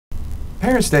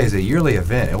Parents' Day is a yearly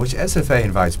event in which SFA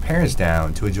invites parents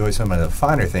down to enjoy some of the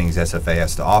finer things SFA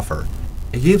has to offer.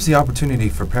 It gives the opportunity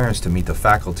for parents to meet the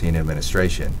faculty and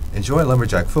administration, enjoy a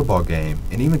lumberjack football game,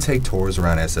 and even take tours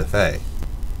around SFA.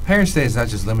 Parents' Day is not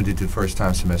just limited to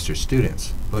first-time semester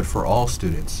students, but for all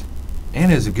students,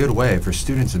 and is a good way for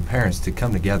students and parents to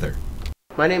come together.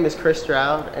 My name is Chris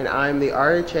Stroud, and I'm the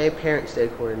RHA Parents' Day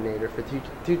Coordinator for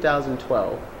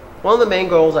 2012. One of the main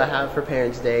goals I have for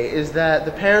Parents' Day is that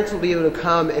the parents will be able to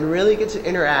come and really get to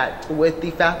interact with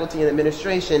the faculty and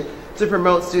administration to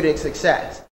promote student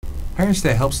success. Parents'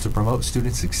 Day helps to promote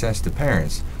student success to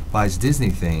parents by its Disney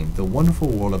theme, The Wonderful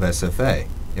World of SFA,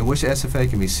 in which SFA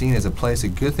can be seen as a place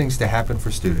of good things to happen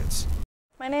for students.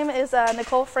 My name is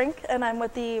Nicole Frink, and I'm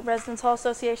with the Residence Hall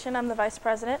Association. I'm the Vice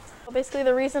President. Basically,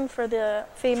 the reason for the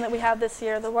theme that we have this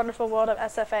year, The Wonderful World of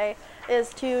SFA,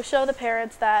 is to show the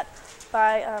parents that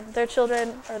by their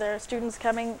children or their students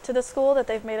coming to the school that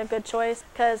they've made a good choice,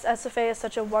 because SFA is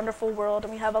such a wonderful world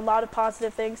and we have a lot of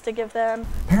positive things to give them.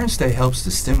 Parents' Day helps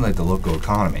to stimulate the local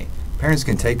economy. Parents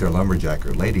can take their lumberjack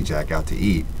or ladyjack out to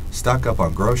eat, stock up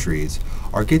on groceries,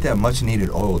 or get that much-needed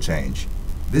oil change.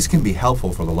 This can be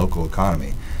helpful for the local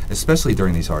economy, especially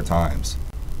during these hard times.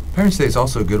 Parents' Day is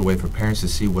also a good way for parents to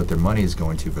see what their money is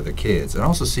going to for their kids and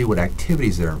also see what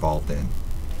activities they're involved in.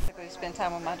 I spend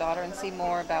time with my daughter and see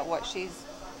more about what she's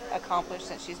accomplished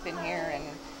since she's been here,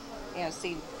 and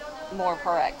see more of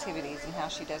her activities and how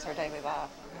she does her daily life.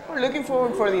 We're looking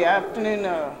forward for the afternoon,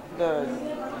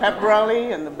 the pep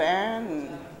rally and the band,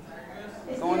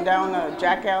 and going down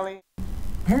Jack Alley.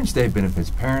 Parents' Day benefits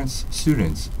parents,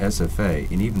 students, SFA,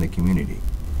 and even the community.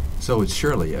 So it's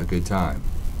surely a good time.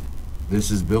 This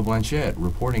is Bill Blanchette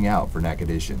reporting out for NAC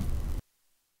Edition.